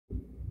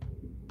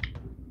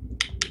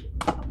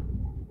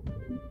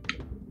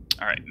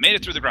Alright, made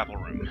it through the grapple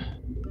room.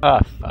 Oh,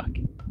 fuck.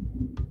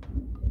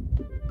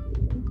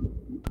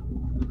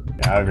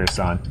 Get out of here,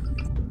 son.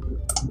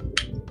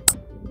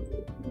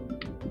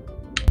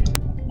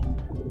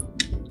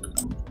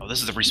 Oh,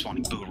 this is the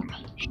respawning boo room.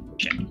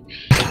 Shit.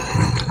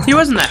 He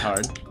wasn't that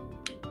hard.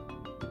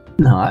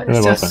 No, It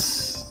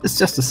it's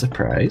just a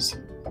surprise.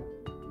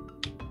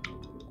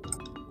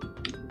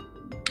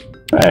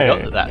 I Hey,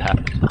 forgot that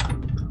happened.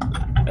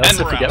 I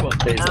also we're forget out. what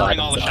these Murdering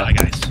all items the are. Shy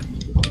Guys.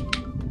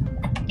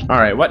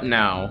 Alright, what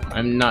now?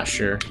 I'm not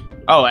sure.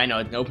 Oh, I know,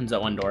 it opens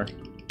that one door.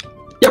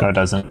 no, it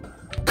doesn't.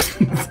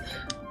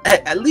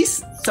 At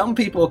least some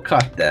people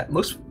caught that.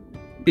 Most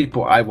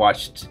people I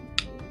watched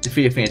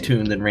defeat a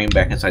Phantoon, then ran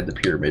back inside the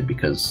pyramid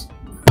because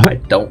I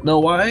don't know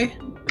why.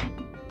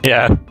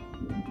 Yeah.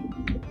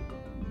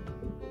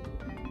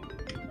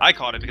 I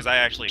caught it because I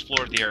actually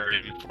explored the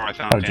area before I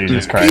found Oh, it.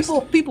 Jesus Christ.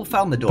 People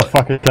found the door. The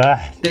fuck is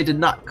that? They did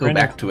not go Rain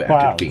back of to it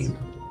clouds. after being.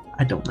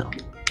 I don't know.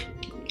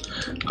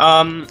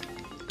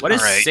 What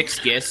is Alright. 6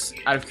 gifts,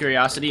 out of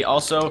curiosity?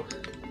 Also,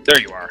 There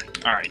you are.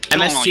 Alright,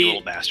 come along, MST. you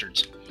little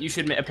bastards. you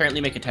should apparently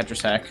make a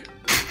Tetris hack.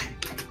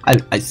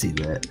 I see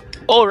that.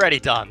 Already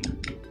done.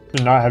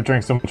 Do not have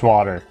drank so much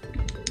water.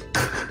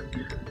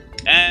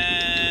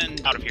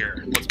 And out of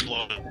here. Let's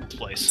blow this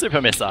place.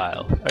 Super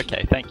missile.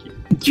 Okay, thank you.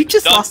 You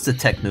just Done. lost the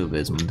techno,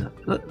 Bismond.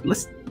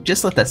 Let's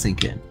just let that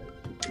sink in.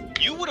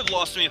 You would have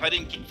lost me if I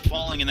didn't keep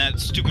falling in that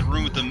stupid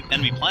room with the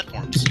enemy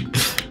platforms.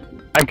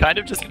 I'm kind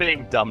of just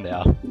being dumb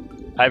now.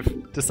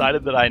 I've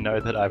decided that I know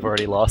that I've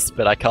already lost,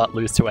 but I can't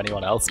lose to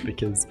anyone else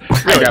because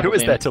really, who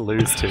is there to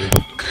lose to?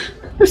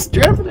 There's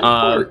Draven and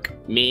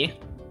Pork. Me?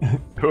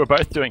 Who are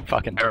both doing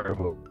fucking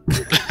terrible.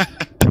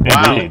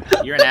 Wow, Indeed.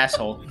 you're an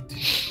asshole.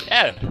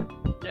 Yeah.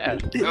 Yeah.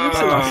 Tut,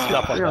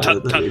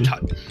 tut,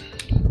 tut.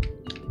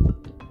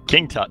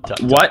 King Tut Tut.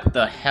 What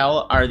the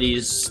hell are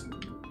these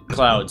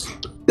clouds?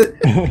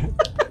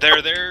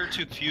 They're there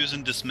to confuse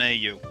and dismay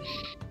you.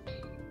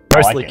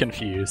 Mostly like it.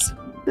 confused.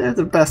 They're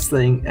the best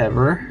thing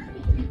ever.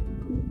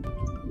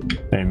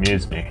 They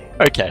amuse me.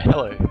 Okay,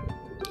 hello.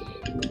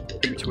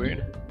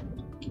 Swoon.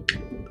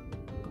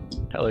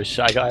 Hello,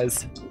 Shy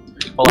Guys.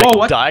 Or like, Whoa,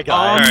 what? Die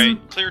Guys.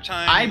 Alright, clear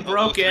time. I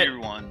broke it.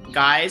 003-1.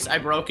 Guys, I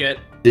broke it.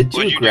 Did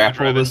What'd you you do,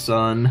 grapple the Draven?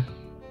 sun?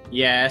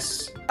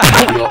 Yes.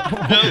 No,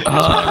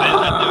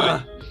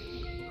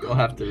 You'll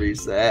have to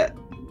reset.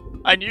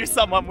 I knew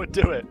someone would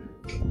do it.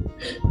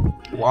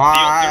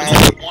 Why?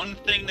 There's only one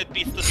thing that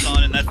beats the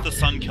sun, and that's the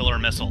Sun Killer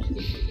missile.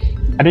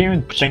 I didn't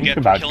even What you think get for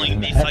about killing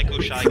doing the that. Psycho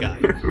Shy Guy.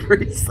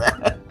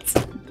 Reset.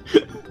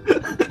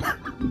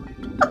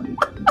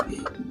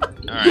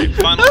 Alright,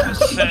 final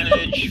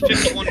percentage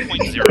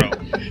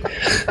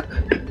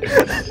 51.0.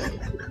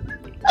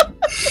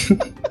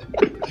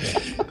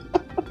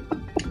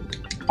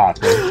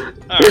 Awesome.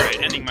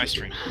 Alright, ending my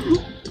stream.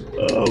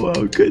 Oh,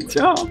 well, good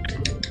job.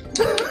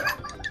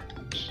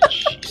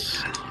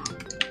 Jeez.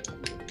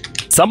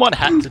 Someone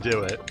had to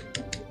do it.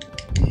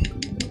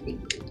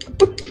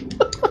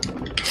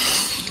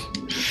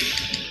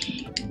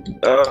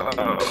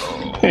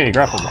 Hey,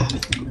 grapple.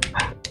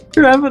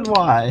 Draven,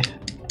 why?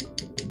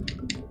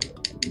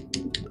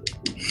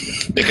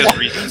 Because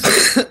reasons.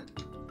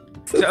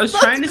 So I was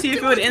trying to see if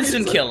it would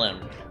instant kill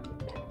him.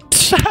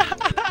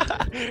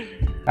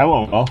 I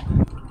won't. Well,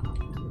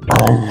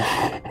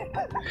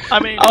 I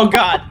mean, Oh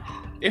god.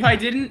 If I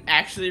didn't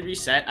actually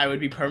reset, I would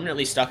be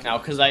permanently stuck now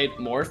because I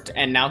morphed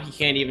and now he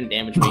can't even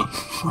damage me.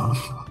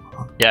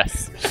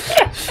 yes.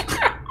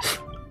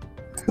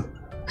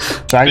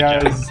 Shy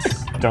Guys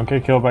don't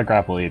get killed by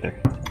grapple either.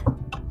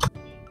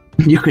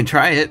 You can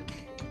try it.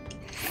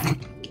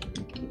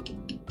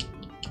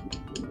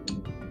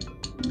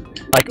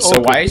 Like, So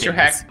all why good is your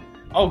things. hack?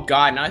 Oh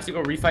god, now I have to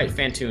go refight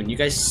Phantoon. You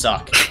guys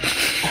suck.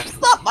 It's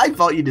not my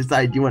fault you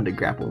decided you wanted to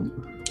grapple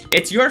him.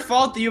 It's your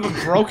fault that you have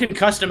a broken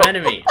custom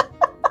enemy.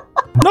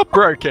 Not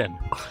broken.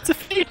 It's a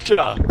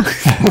feature.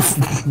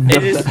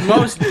 It is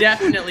most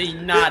definitely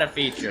not a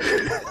feature.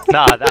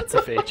 Nah, that's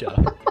a feature.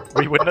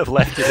 We wouldn't have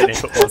left it in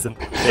if it wasn't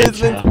a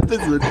feature.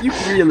 Listen, you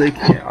really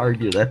can't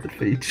argue that's a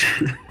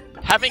feature.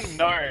 Having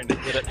known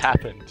that it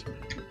happened.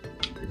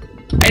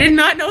 I did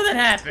not know that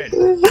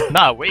happened.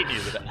 Nah, we knew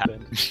that it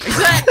happened.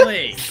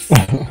 Exactly.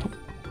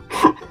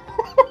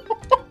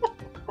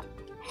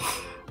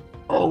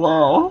 Oh,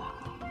 wow.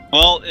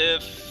 Well,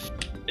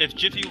 if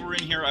Jiffy were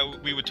in here,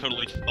 we would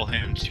totally tell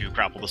him to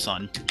grapple the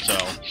sun, so...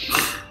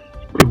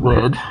 It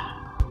would.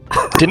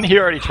 Didn't he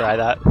already try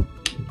that?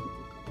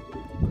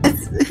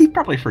 He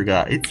probably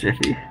forgot. It's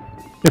Jiffy.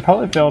 They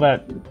probably failed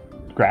at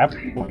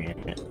grappling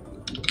it.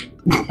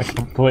 I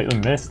completely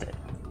missed it.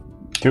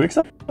 2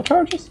 Excel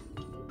charges?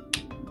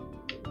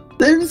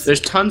 There's There's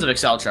tons of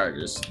Excel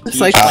charges. it's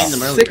You like explained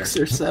them earlier. 6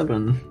 or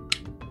 7.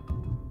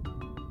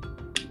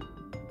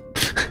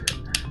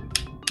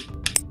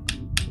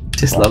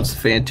 Just loves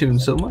Phantoon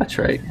so much,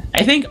 right?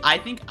 I think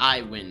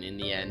I win in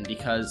the end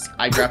because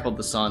I grappled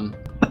the sun.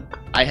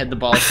 I had the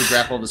balls to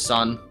grapple the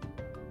sun.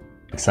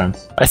 Makes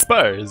sense. I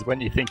suppose,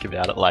 when you think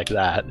about it like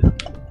that.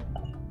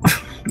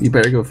 You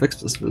better go fix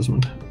this,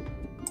 Bismond.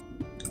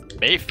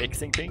 Me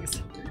fixing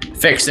things?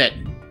 Fix it.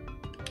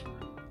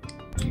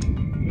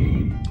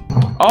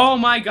 Oh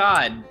my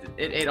god.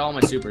 It ate all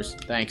my supers.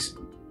 Thanks.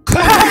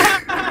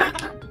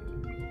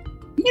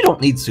 You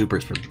don't need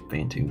supers for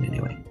Phantom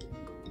anyway.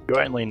 You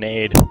only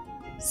need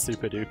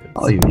super dupers.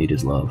 All you need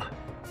is love.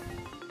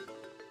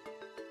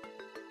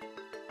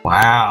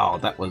 Wow,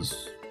 that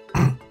was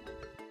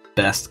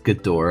best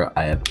Ghidorah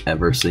I have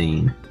ever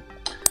seen.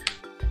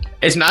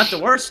 It's not the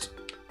worst.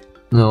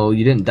 No,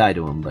 you didn't die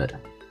to him, but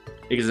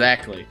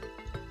Exactly.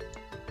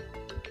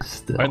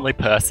 still. Only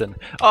person.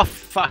 Oh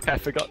fuck, I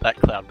forgot that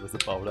cloud was a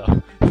boulder.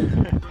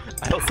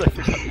 I also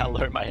forgot how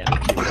low my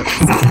energy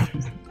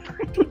was.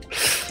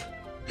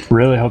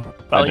 Really hope.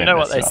 Well, you know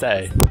what they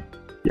say.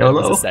 There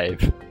was YOLO. a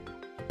save.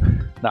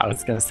 No, I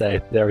was gonna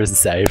say, there is a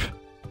save.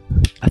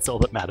 That's all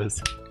that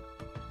matters.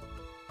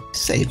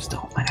 Saves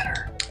don't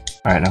matter.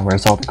 Alright, now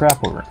where's all the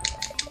grapple room?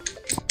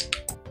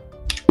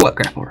 What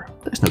grapple?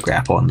 There's no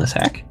grapple in this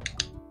hack.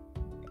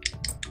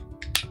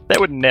 There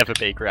would never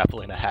be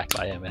grapple in a hack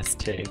by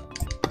MST.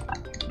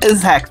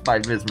 It's hacked by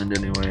Vismond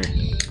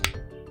anyway.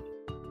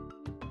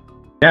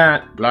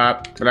 Yeah.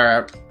 Blah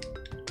blah.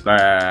 Blah,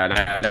 da,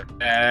 da,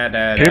 da,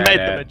 da, Who made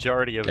da, the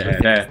majority of the da,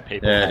 things da, that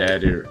people da, hate? da,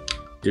 do,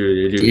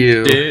 do, do,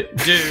 You. do,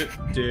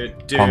 do,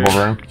 do. Humble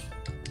room.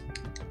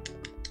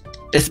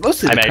 It's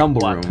mostly I the made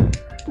crumble one. room.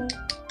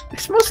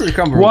 It's mostly the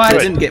crumble room. What? I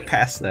didn't get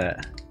past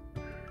that.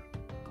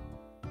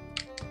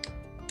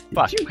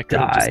 Fuck, you I could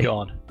have just die?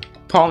 gone.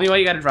 Paul, why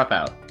you gotta drop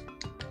out?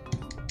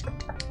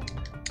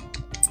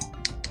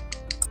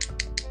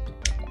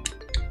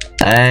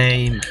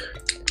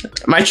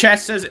 My chat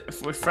says,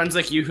 with friends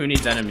like you, who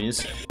needs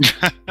enemies?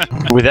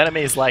 With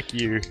enemies like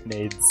you,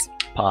 needs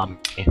palm.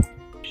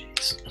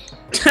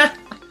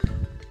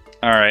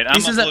 Alright, I'm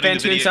He says that uploading the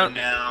Fantoon video sound-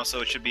 now,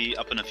 so it should be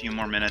up in a few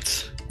more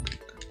minutes.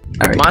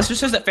 Alright. Monster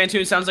says that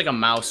Fantoon sounds like a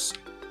mouse.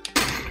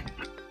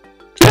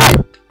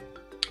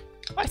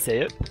 I see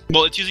it.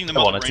 Well, it's using the I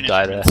mother wanted to brain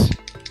die there. instruments.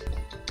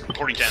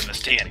 According to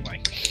MST,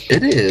 anyway.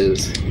 It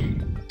is.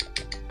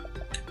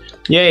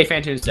 Yay,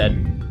 Fantoon's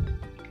dead.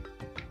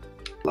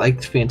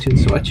 Liked Phantom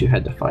so much you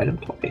had to fight him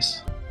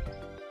twice.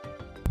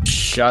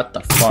 Shut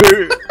the fuck.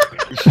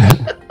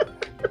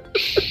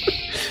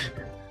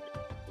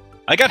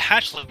 I got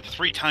hatched like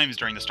 3 times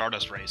during the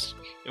Stardust race.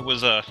 It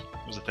was a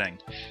thing.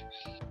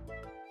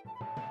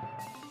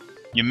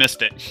 You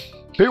missed it.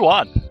 Who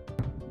won?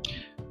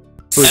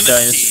 Who's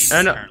MST,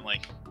 dying?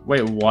 apparently.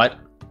 Wait, what?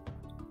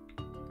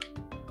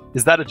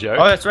 Is that a joke?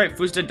 Oh, that's right.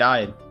 Fuzda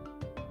died.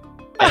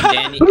 And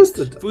Danny. Who's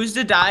the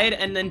Fuzda died,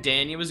 and then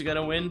Danny was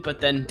gonna win, but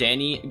then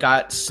Danny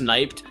got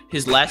sniped.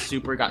 His last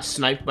super got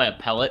sniped by a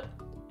pellet,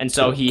 and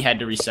so he had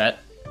to reset.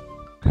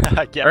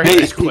 Get Or me. he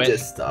He just quit.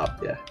 just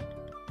stopped, yeah.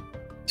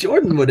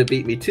 Jordan would have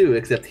beat me too,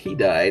 except he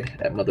died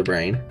at Mother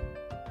Brain.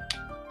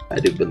 I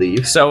do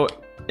believe. So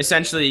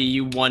essentially,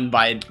 you won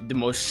by the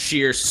most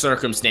sheer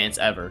circumstance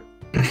ever.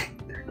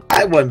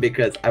 I won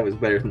because I was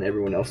better than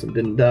everyone else and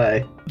didn't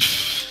die.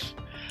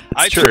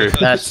 I true. took a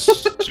That's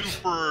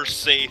super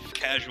safe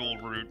casual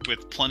route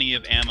with plenty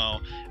of ammo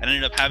and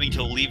ended up having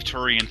to leave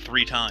Turian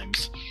 3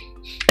 times.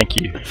 Thank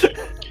you.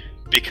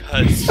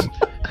 Because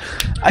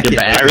I can't bad.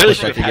 wait I to really put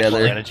should that have had more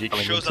together. energy it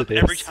going shows into up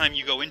this. every time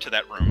you go into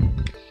that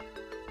room.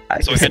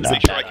 I So I had to not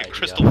make sure a I bad could idea.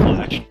 crystal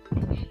flash.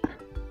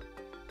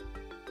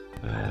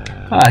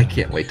 I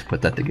can't wait to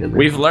put that together.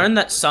 we've learned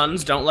that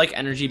suns don't like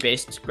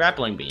energy-based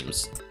grappling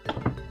beams.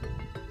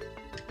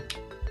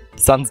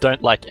 Suns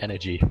don't like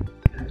energy.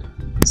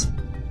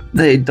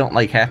 They don't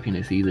like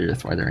happiness either,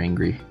 that's why they're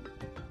angry.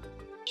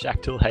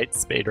 Shaktul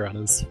hates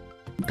speedrunners.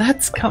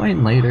 That's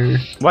coming later.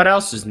 What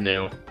else is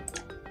new?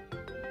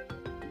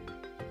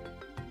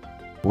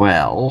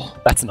 Well,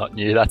 That's not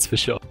new, that's for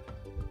sure.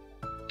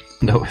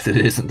 no, it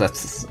isn't.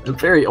 That's a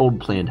very old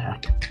planned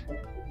hack.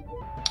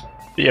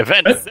 The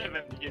event is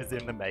 7 years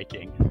in the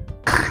making.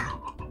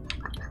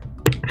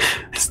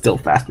 Still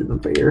faster than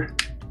fair.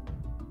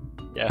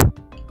 Yeah,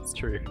 it's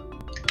true.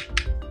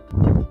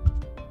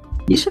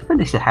 You should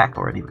finish the hack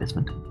already,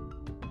 Bisman.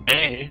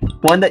 Me?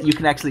 One that you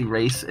can actually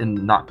race and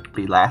not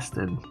be last,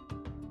 and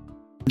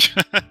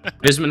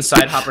Visman's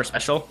side hopper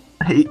special.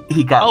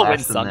 he got I'll win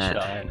last in that.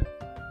 Sunshine.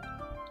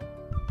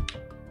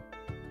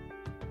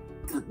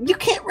 You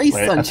can't race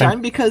Wait, I Sunshine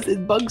think because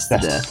it bugs to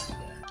death.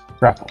 That's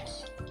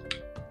grapples.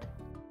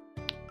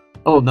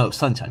 Oh no,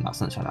 Sunshine, not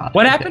Sunshine. Odyssey.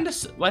 What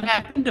Okay.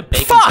 happened to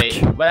Bacon Fuck!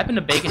 Face? What happened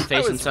to Bacon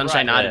Face and was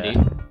Sunshine right Oddity?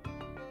 there.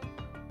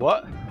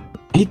 What?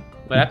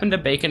 What happened to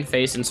Bacon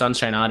Face and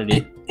Sunshine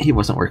Oddity? He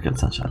wasn't working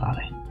Sunshine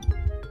Odyssey.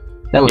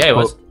 That was Yeah, he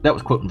quote, was. That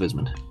was quoting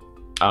Vismond.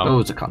 That Oh,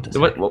 was a contest.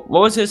 what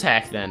was his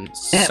hack then?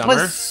 It Summer.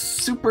 was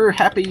super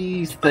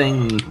happy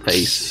thing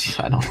face.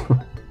 I don't know.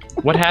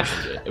 What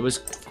happened to it? It was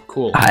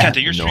cool. I have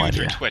Kenta, you're no streaming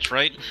idea. through Twitch,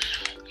 right?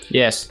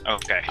 Yes.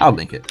 Okay. I'll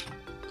link it.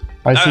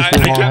 Why I does this have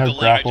one the have link, I just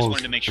grapples?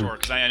 wanted to make sure,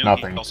 because I know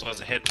Nothing. he also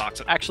has a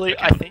hitbox. Actually,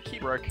 I think he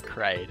broke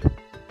Kraid.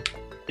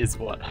 Is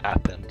what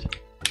happened.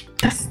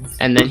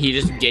 And then he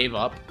just gave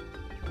up.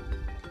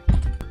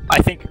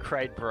 I think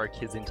Kraid broke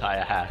his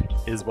entire hack,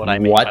 is what I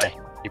mean What? by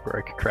he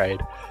broke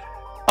Kraid.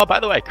 Oh, by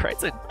the way,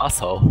 Kraid's an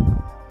asshole.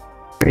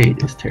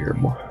 Great is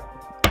terrible.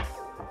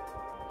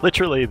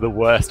 Literally the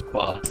worst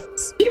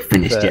boss. You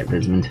finished But- yet,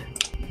 Desmond?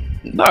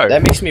 No,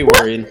 That makes me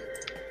worried.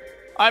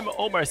 I'm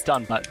almost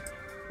done, but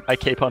I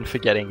keep on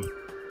forgetting.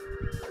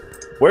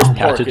 Where's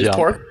How Pork? to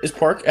jump. Is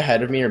Pork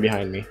ahead of me or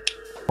behind me?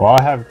 Well,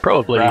 I have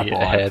Probably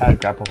grapple. ahead. I've had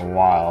grapple a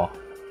while.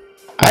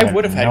 I have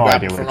would have had no grapple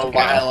idea for where a to go.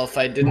 while if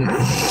I didn't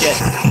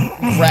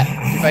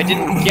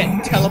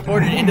get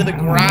teleported into the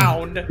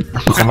ground.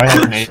 Somebody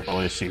has nasal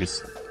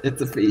issues.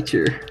 It's a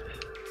feature.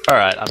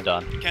 Alright, I'm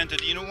done. Kenta,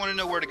 do you want to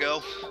know where to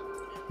go?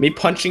 Me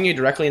punching you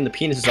directly in the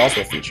penis is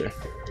also a feature.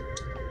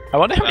 I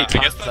wonder how many I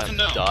guess times that's a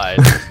no. I've died.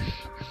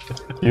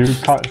 You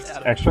cost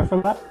extra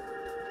for that?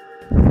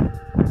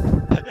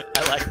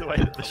 I like the way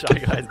that the Shy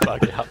Guys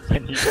bug out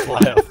when you fly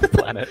off the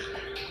planet.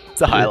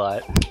 It's a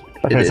highlight.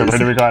 Okay, so is. where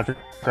do we go after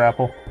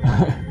grapple?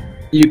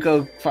 You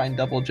go find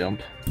double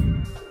jump.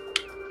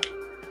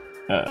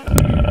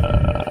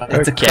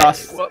 It's Okay,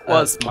 across what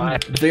was my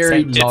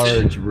very percentage?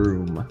 large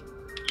room.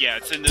 Yeah,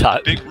 it's in the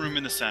Tut. big room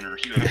in the center.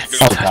 You have to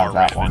Oh, go far God,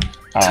 that away one. from it.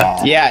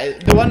 Oh. Yeah,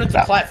 the one with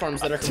the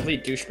platforms that are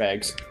complete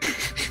douchebags.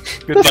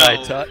 Goodbye,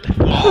 No. Tut.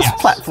 Those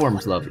Yes.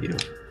 platforms love you.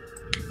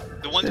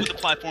 The ones with the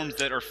platforms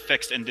that are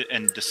fixed and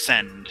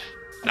descend.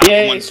 Not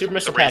Yay, the ones Super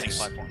with Mr. the raising Pex.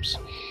 platforms.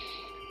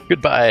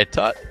 Goodbye,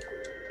 Tut.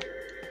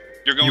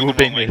 You're going You will the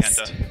be wrong way, missed.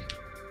 Kenta.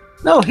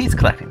 No, he's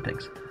collecting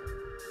things.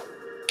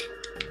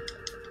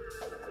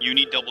 You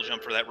need double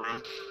jump for that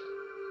room.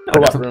 No,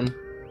 What doesn't. room?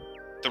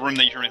 The room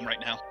that you're in right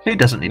now. He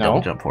doesn't need No.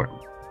 double jump for it.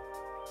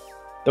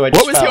 Though I What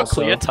just was your fell,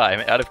 clear so- time,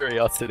 out of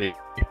curiosity?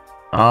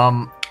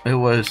 It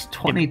was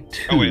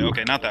 22. Oh wait,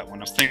 okay, not that one.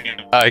 I was thinking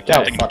of Okay.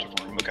 thinking fuck. of a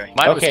different room. Okay.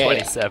 Mine Okay, was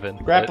 27.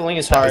 but grappling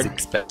is that was hard.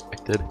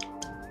 expected.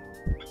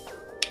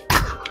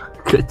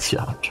 Good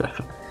job,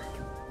 Trevor.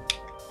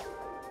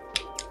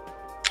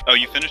 Oh,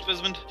 you finished,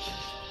 Vismond?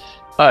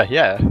 Oh,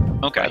 yeah.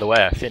 Okay. By the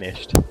way, I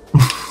finished.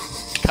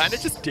 Kinda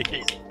just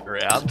dicking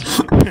around.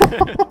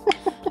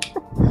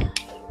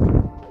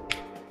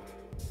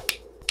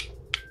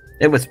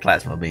 It was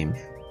plasma beam.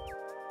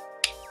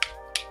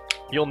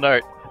 You'll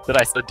note that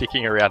I started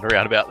dicking around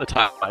about the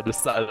time I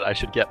decided I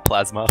should get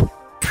plasma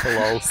for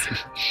lols.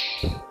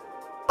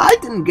 I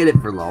didn't get it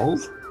for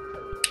lols.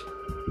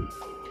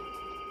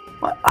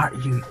 What are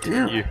you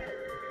doing? You.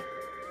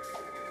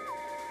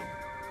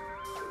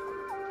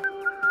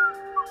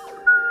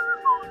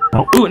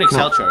 Ooh, an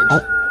Excel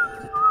charge.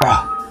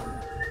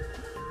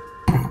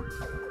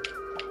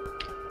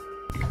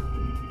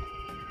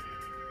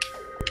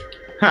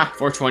 Ha,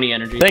 420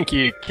 energy. Thank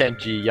you,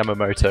 Kenji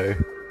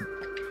Yamamoto.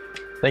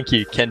 Thank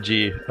you,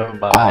 Kenji Oh,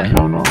 Omai.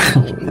 no.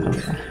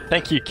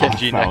 Thank you,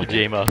 Kenji Oh,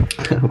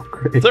 Nakajima. Oh,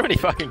 great. So many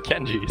fucking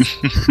Kenjis.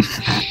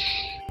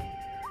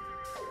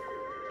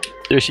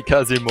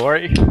 Yoshikazu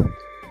Mori.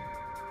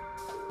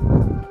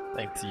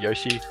 Thanks,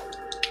 Yoshi.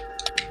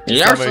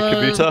 Samu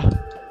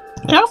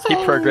Kabuta.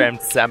 He programmed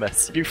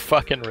Samus. You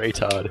fucking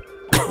retard.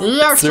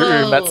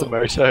 Suru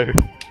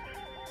Matsumoto.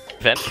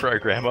 Event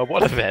programmer.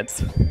 What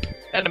event?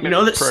 Anime You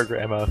know this-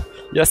 programmer.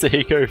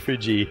 Yasuhiko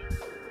Fuji.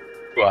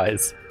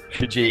 Wise.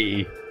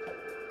 Fuji.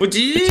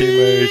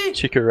 Tumo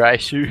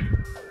Chikaraishu.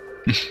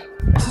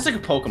 Sounds like a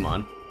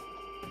Pokemon.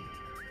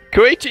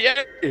 Koichi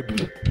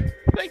Abe.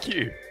 Thank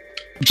you.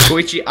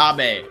 Koichi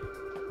Abe.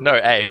 No,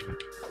 Abe.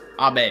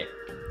 Abe.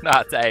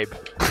 Nah, it's Abe.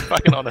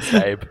 Fucking honest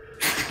Abe.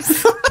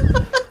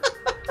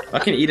 I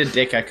can eat a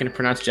dick. I can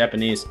pronounce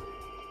Japanese.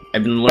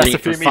 I've been learning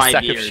it for Masafumi 5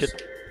 sack of years.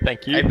 shit.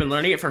 Thank you. I've been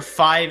learning it for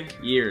 5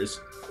 years.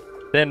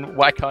 Then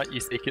why can't you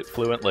speak it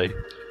fluently?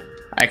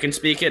 I can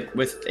speak it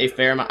with a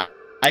fair amount.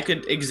 I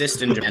could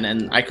exist in Japan,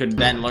 and I could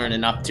then learn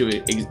enough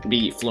to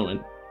be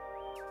fluent.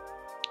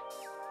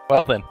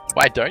 Well then,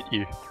 why don't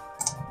you?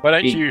 Why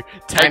don't Be- you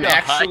take I'm a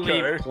actually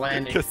Heiko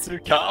planning-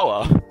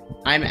 Kasukawa?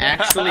 I'm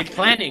actually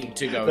planning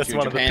to go That's to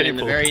one of the Japan in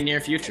the people. very near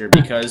future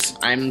because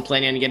I'm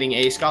planning on getting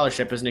a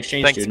scholarship as an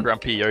exchange Thanks, student.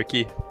 Grumpy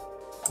Yoki.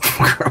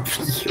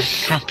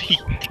 Grumpy.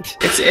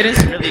 It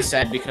is really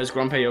sad because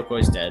Grumpy Yoko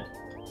is dead.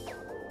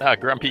 Ah,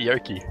 Grumpy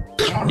Yoki.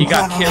 He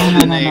got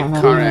killed in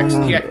a car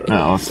accident. He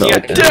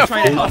Death was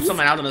trying to help Force!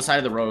 someone out on the side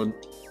of the road.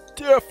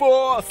 Dear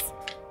Force!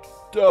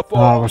 Dear Oh,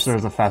 I wish Force! there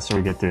was a faster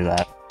way to get through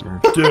that.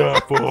 Dear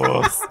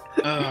Force!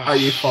 Are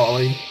you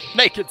falling?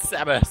 Naked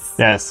Samus!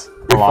 Yes,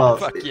 a lot.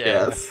 Fuck yeah.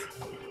 Yes.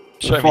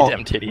 Show me fall-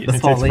 them titties. the It takes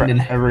falling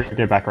in- forever to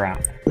get back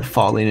around. The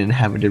falling and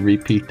having to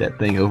repeat that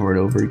thing over and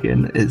over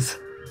again is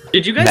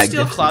Did you guys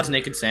steal Magnificent. Cloud's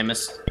naked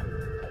Samus?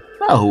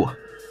 no.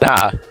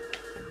 Nah.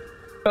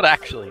 Not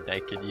actually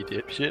naked, you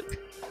dipshit.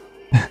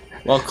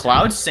 Well,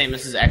 Cloud's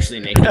Samus is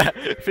actually naked.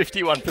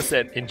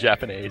 51% in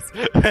Japanese,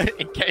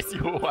 in case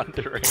you were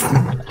wondering.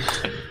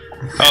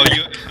 Oh,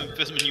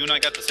 Vismond, you and I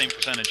got the same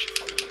percentage.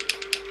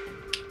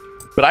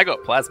 But I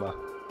got plasma.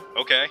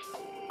 Okay.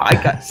 I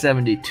got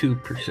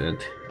 72%.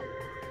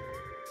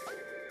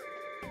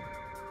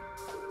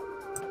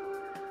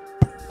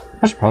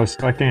 I should probably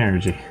select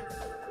energy.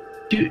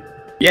 Dude,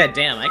 Yeah,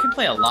 damn, I can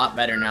play a lot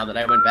better now that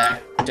I went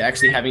back to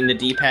actually having the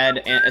D-pad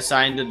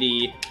assigned to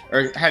the,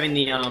 or having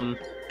the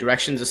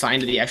directions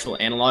assigned to the actual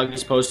analog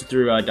as opposed to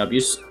through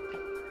W's,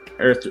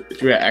 or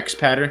through an X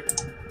pattern.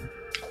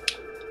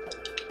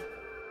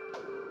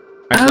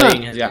 My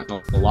playing has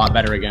gotten a lot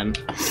better again.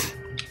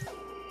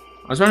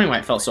 I was wondering why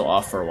it felt so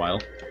off for a while.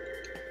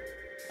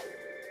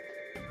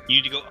 You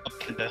need to go up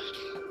to the...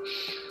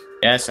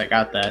 Yes, I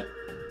got that.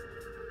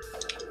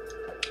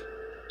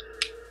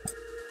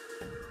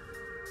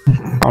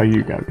 Oh,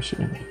 you gotta be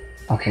shitting me.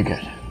 Okay, good.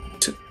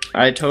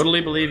 I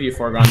totally believe you,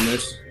 Foregone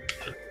Moose.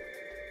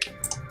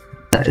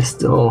 That is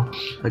still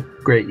a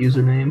great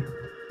username.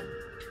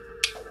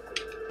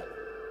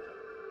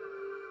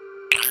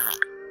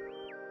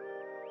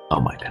 Oh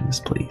my goodness,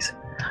 please.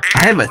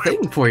 I have a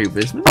thing for you,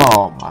 Bismuth.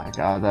 Oh my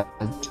god, that...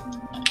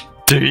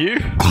 Do you?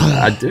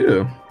 I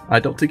do. I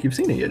don't think you've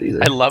seen it yet either.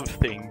 I love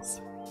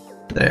things.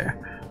 There.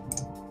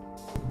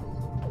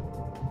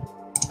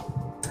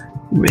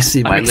 You may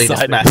see my I'm latest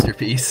excited.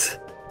 masterpiece.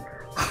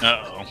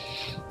 Uh-oh.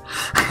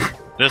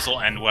 This'll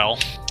end well.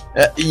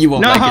 You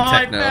won't No, like it,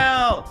 I Techno.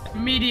 fell!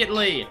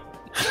 Immediately!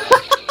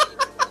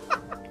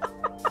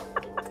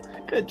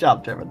 Good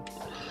job, Trevor.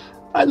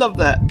 I love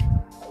that.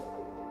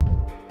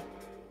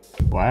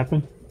 What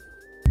happened?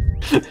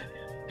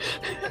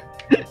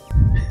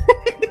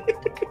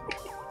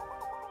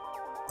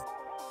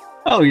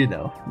 Oh, you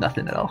know,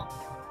 nothing at all.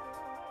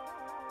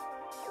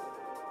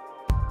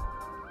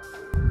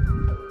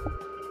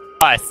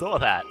 I saw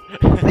that.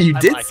 You I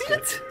did liked see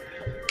it?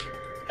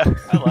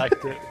 I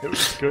liked it. It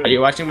was good. Are you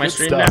watching my Good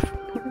stream stuff.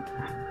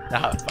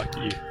 Nah, fuck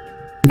you.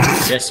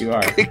 Yes, you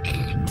are.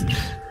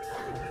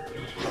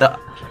 No.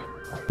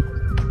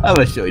 I'm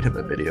gonna show you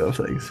a video of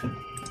things.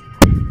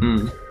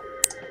 Hmm.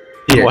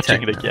 Here,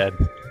 Watching Techno. it again.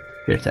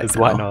 Here, Because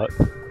Techno. why not?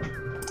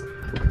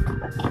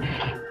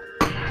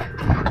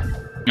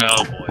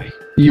 Oh boy.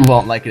 You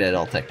won't like it at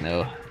all,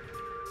 Techno.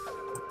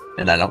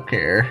 And I don't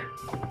care.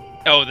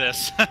 Oh,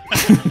 this. I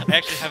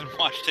actually haven't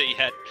watched it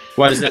yet.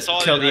 What is I it?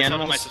 saw Kill it, the I saw it on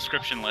my animals?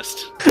 subscription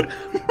list.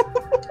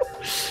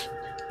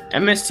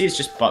 MST is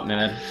just butt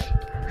mad.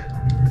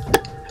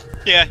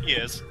 Yeah, he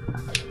is.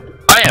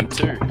 I am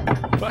too.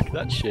 Fuck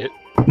that shit.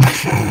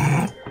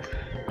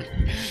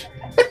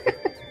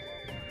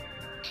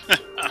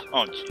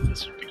 Oh, jeez,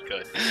 this would be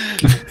good.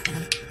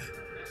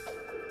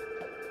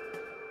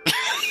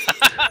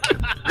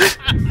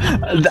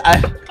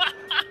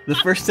 The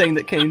first thing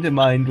that came to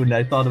mind when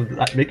I thought of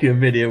making a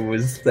video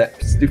was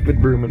that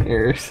stupid room in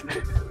Harris.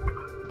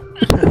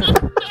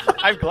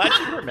 I'm glad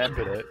you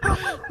remembered it.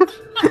 I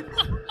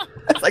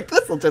was like,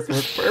 this will just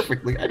work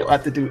perfectly. I don't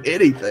have to do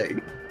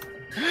anything.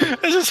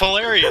 This is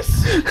hilarious.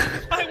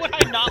 Why would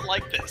I not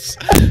like this?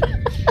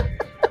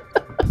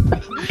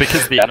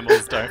 Because the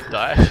animals don't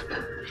die.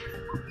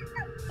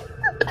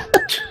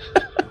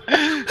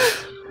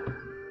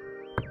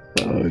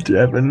 Oh,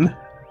 Devin.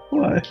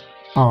 Why?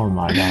 Oh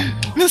my god.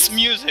 This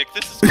music,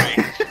 this is great.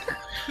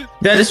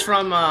 That is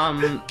from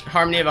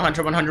Harmony of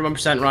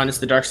 101% Run. It's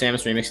the Dark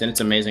Samus remix, and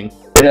it's amazing.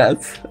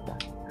 Yes.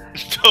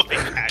 Totally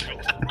casual.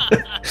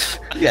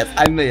 Yes,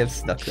 I may have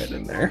stuck that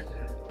in there.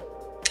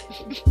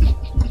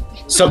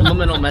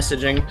 Subliminal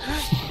messaging.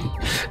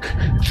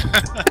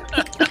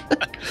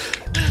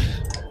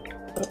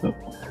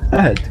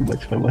 I had too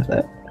much fun with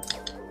that.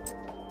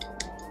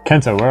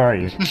 Kento, where are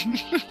you?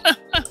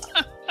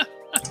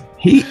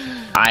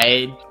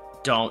 I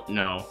don't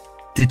know.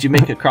 Did you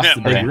make it across Yeah,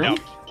 the big right, room?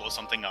 now, blow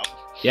something up.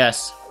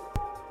 Yes.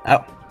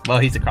 Oh, well,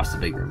 he's across the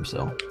big room,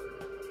 so. Rather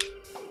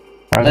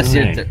Unless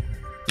than you're, me.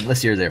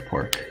 unless you're there,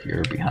 Pork.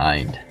 You're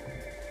behind.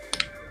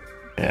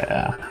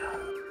 Yeah.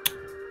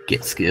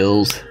 Get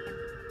skills.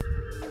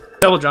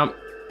 Double jump.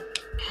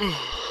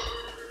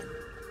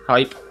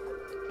 Hype.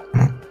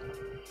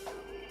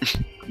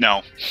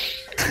 No.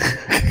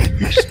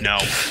 Just no.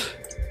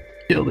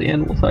 Kill the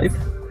animal type.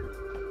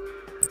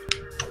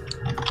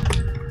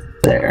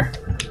 There.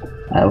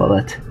 I will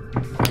let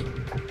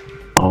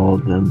all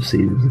of them see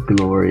the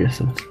glorious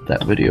of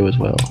that video as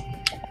well.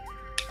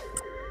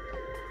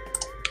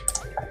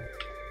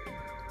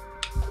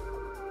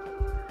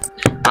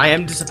 I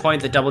am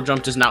disappointed that double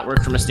jump does not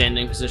work from a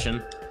standing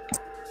position.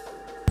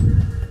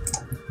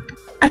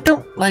 I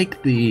don't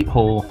like the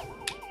whole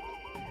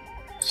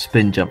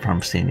spin jump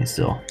from standing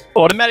still.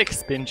 Automatic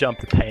spin jump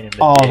the pain in the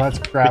Oh, dick, that's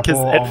grapple. because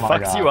it Oh my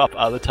fucks God. you up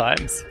other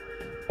times.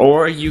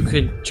 Or you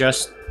could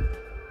just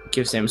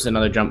give Samus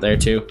another jump there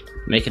too.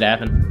 Make it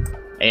happen.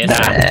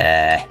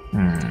 ASM.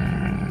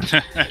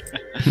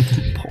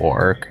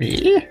 Pork.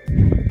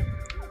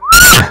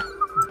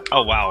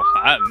 Oh wow,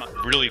 I'm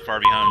really far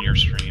behind your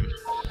stream.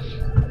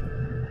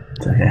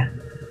 It's okay.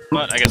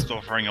 But I guess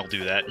Buffering will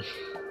do that.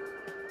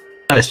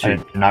 That's I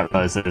true. did not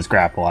realize it was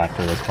grapple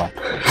after this clap.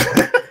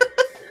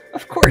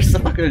 Of course,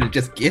 I'm not going to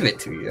just give it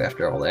to you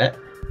after all that.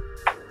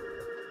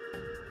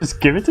 Just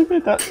give it to me?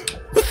 That...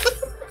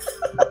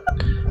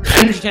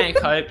 Energy tank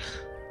hype.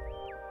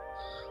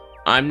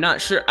 I'm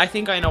not sure. I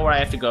think I know where I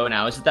have to go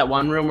now. Is it that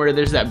one room where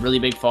there's that really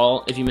big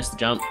fall if you miss the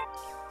jump?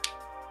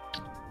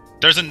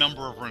 There's a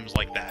number of rooms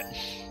like that.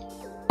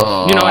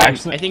 You know what?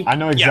 Actually, I think. I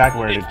know exactly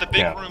where it's to the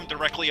big go. room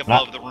directly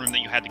above the room that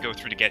you had to go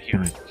through to get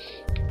here.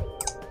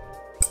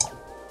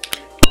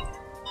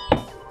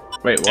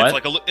 Wait, what? It's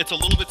like it's a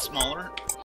little bit smaller,